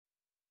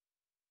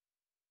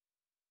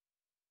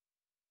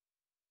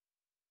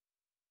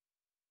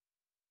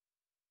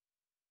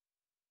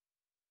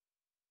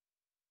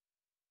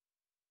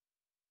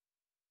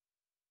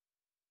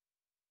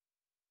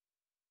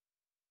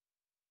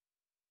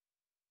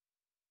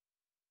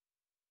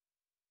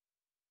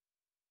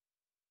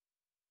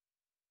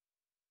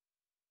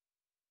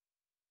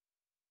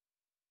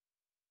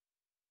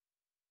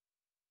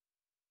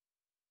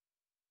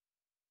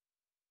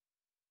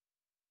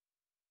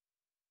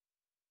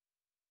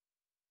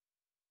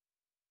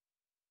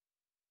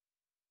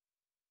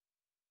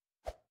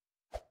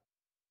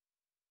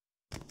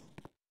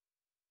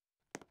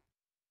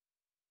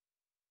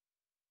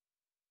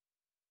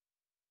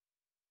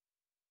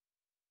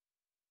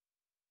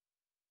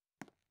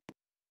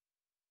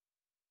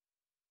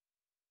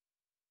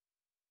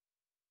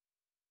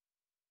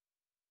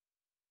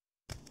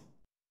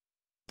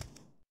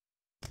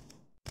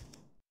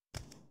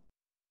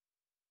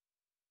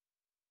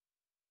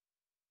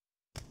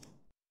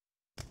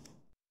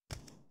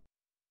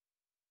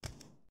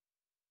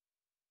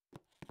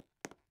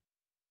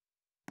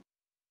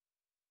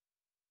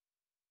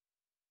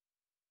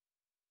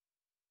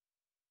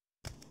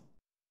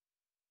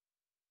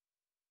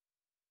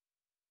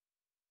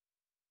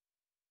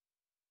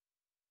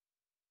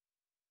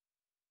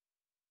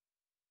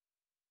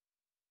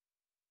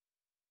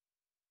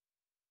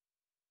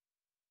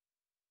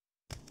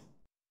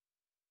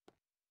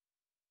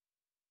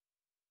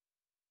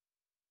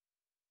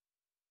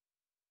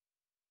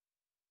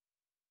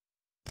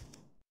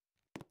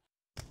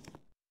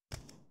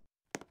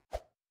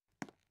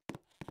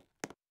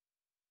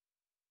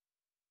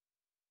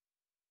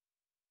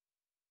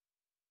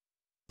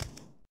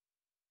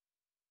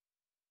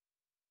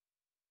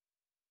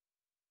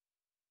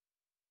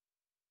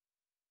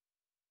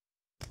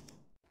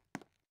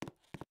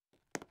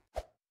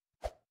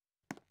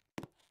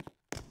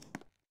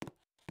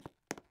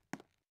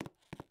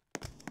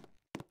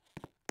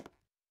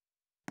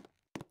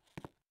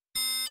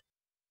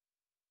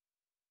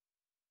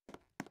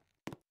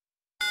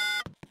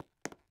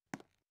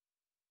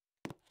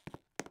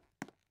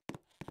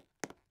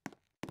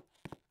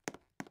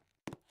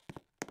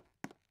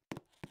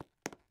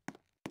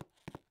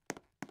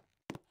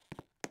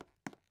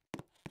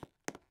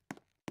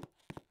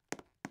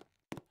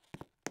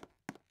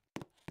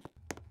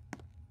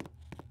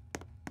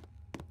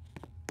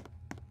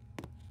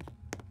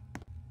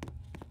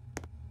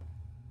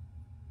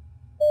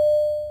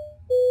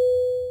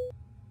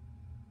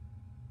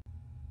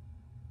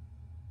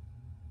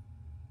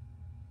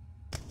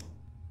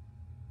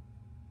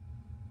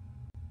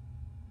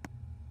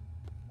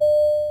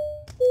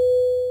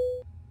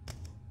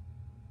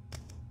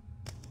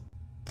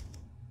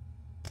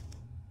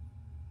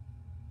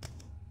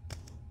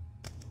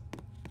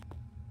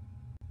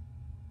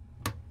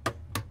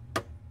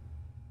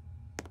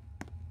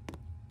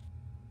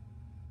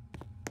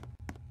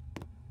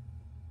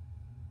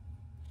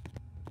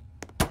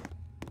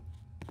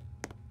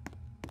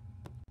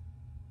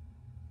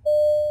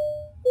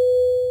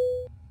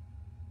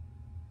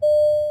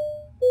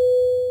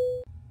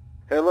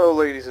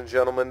and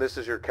gentlemen, this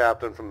is your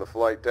captain from the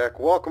flight deck.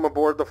 Welcome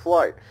aboard the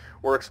flight.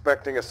 We're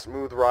expecting a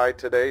smooth ride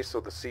today, so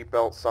the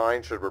seatbelt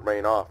sign should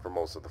remain off for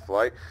most of the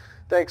flight.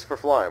 Thanks for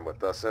flying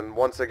with us, and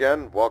once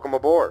again, welcome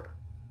aboard.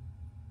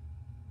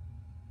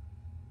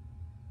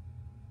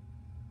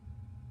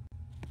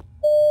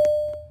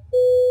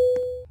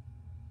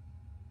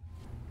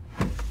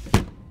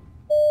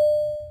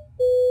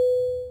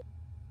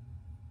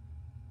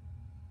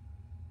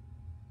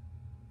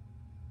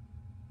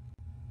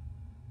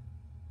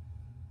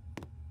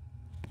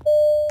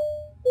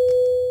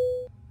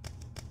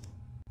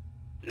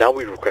 Now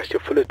we request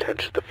your full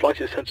attention to the flight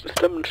attendants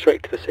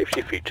demonstrate the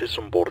safety features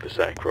on board of this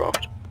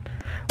aircraft.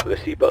 With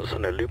the seatbelt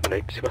sign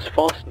illuminates, you must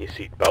fasten your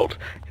seatbelt,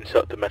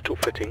 insert the metal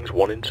fittings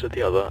one into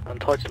the other,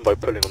 and tighten by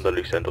pulling on the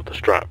loose end of the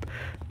strap.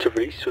 To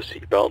release your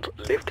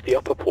seatbelt, lift the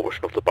upper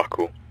portion of the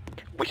buckle.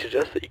 We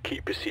suggest that you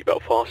keep your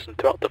seatbelt fastened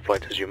throughout the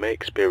flight as you may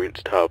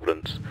experience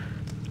turbulence.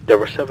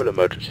 There are several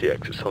emergency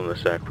exits on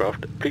this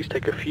aircraft. Please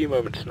take a few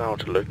moments now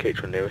to locate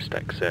your nearest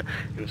exit.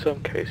 In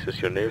some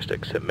cases, your nearest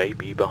exit may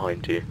be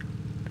behind you.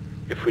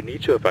 If we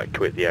need to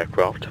evacuate the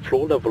aircraft,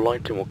 floor level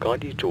lighting will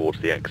guide you towards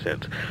the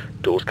exit.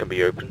 Doors can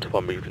be opened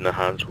by moving the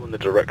handle in the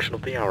direction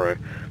of the arrow.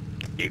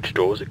 Each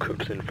door is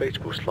equipped with an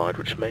inflatable slide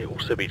which may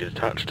also be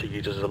detached to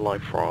use as a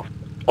life raft.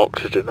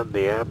 Oxygen and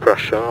the air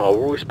pressure are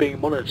always being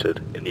monitored.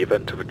 In the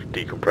event of a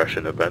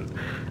decompression event,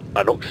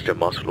 an oxygen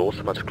mask will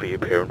automatically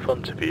appear in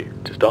front of you.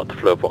 To start the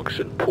flow of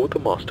oxygen, pull the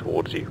mask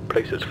towards you,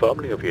 place it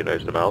firmly over your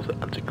nose and mouth,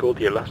 and secure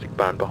the elastic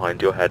band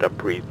behind your head and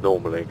breathe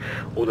normally.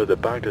 Although the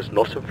bag does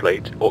not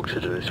inflate,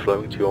 oxygen is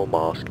flowing to your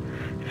mask.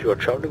 If you are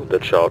travelling with a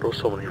child or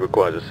someone who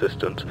requires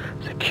assistance,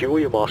 secure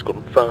your mask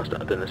on first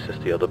and then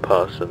assist the other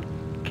person.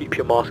 Keep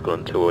your mask on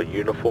until a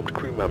uniformed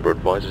crew member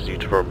advises you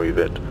to remove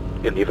it.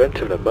 In the event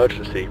of an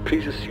emergency,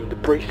 please assume the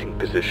bracing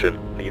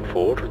position. Lean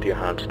forward with your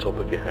hands on top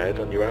of your head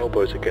and your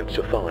elbows against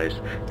your thighs.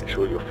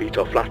 Ensure your feet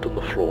are flat on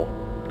the floor.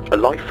 A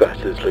life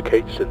vest is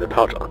located in the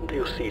pouch under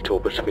your seat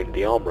or between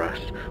the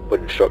armrests.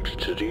 When instructed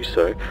to do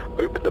so,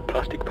 open the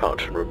plastic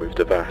pouch and remove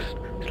the vest.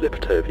 Slip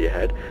it over your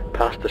head,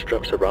 pass the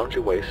straps around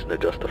your waist and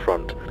adjust the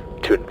front.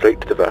 To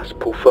inflate the vest,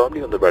 pull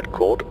firmly on the red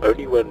cord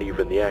only when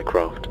leaving the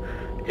aircraft.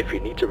 If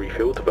you need to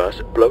refill the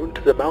vest, blow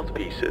into the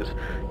mouthpieces.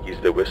 Use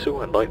the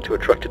whistle and light to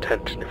attract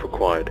attention if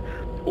required.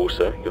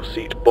 Also, your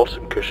seat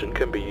bottom cushion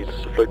can be used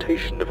as a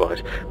flotation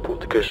device. Pull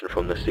the cushion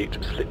from the seat,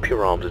 slip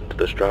your arms into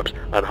the straps,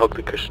 and hug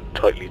the cushion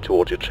tightly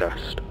towards your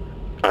chest.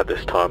 At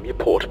this time, your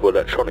portable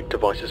electronic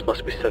devices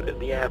must be set in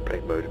the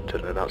airplane mode until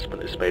an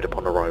announcement is made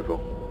upon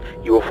arrival.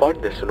 You will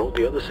find this and all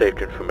the other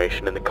safety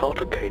information in the card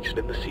located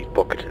in the seat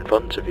pocket in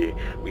front of you.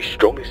 We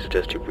strongly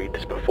suggest you read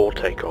this before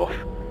takeoff.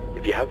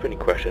 If you have any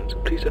questions,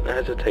 please don't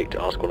hesitate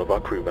to ask one of our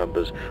crew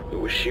members. We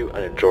wish you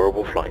an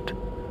enjoyable flight.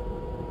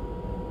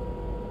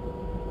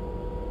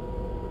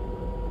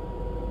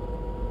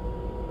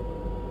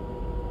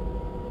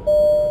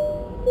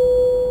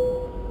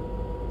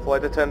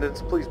 Flight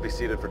attendants, please be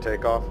seated for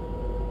takeoff.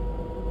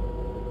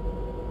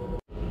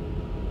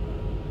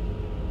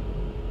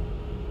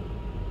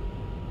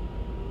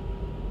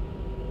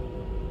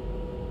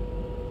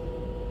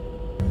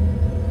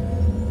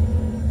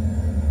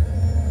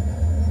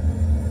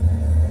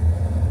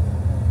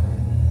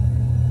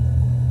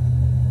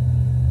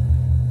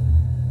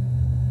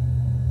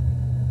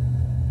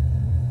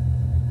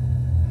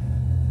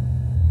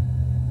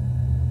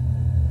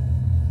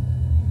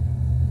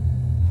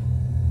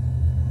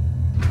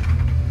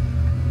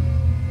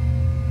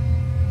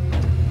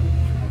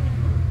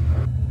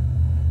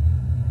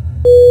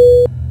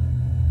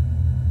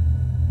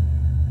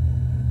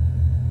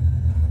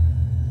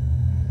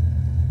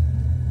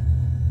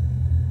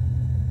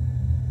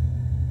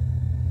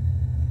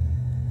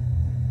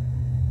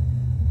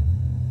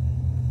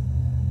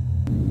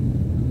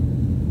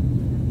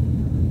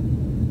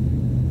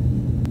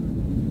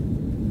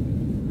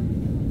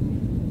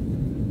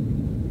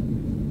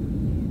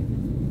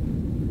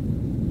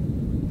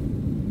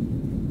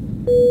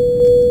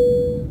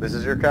 This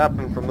is your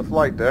captain from the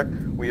flight deck.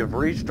 We have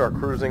reached our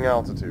cruising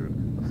altitude.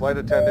 The flight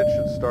attendant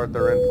should start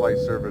their in-flight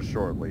service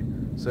shortly.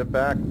 Sit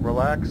back,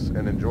 relax,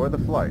 and enjoy the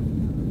flight.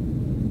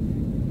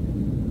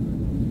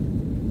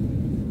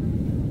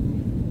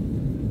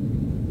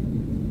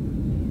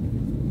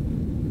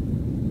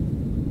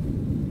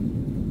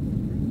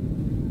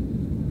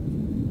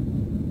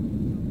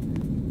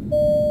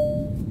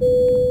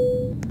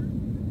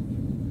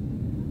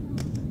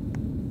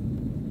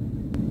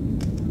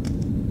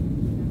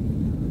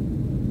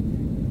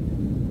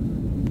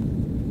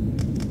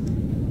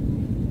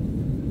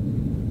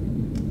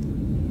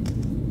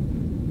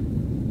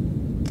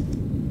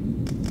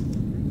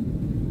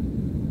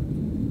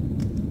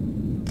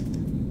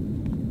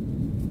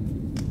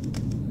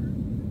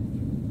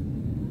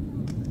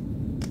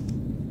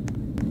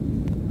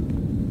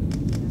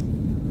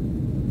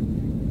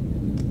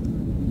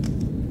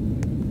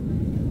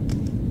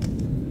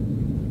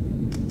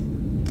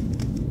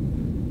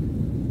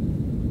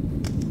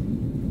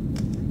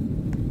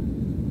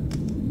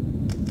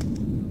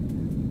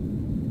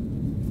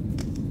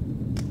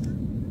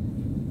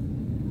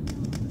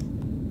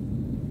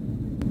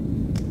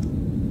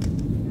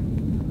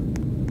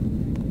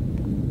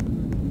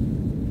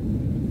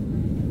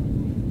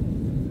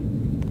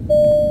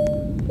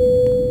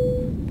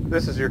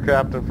 This is your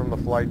captain from the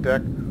flight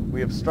deck. We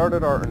have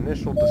started our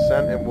initial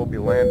descent and will be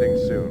landing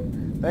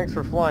soon. Thanks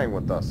for flying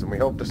with us, and we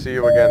hope to see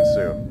you again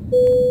soon.